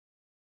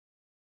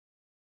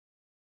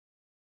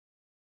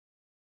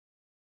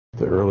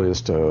the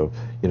earliest,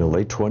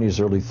 late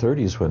 20s, early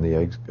 30s, when the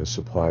egg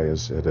supply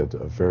is at a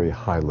very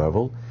high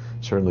level,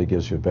 certainly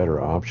gives you a better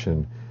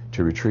option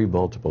to retrieve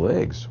multiple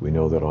eggs. We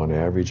know that on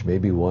average,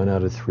 maybe 1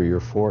 out of 3 or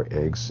 4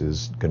 eggs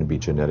is going to be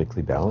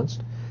genetically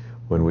balanced.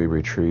 When we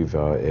retrieve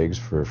eggs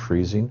for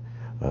freezing,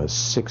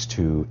 6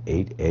 to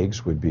 8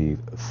 eggs would be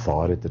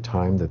thought at the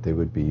time that they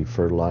would be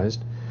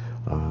fertilized.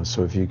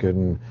 So if you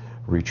can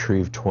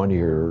retrieve 20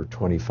 or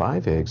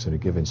 25 eggs in a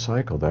given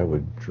cycle, that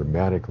would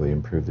dramatically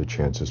improve the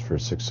chances for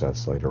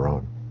success later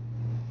on.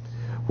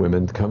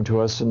 Women come to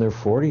us in their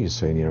 40s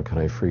saying, can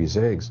I freeze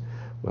eggs?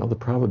 Well, the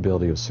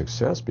probability of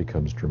success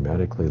becomes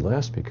dramatically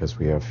less because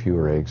we have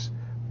fewer eggs,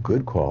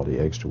 good quality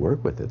eggs to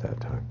work with at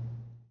that time.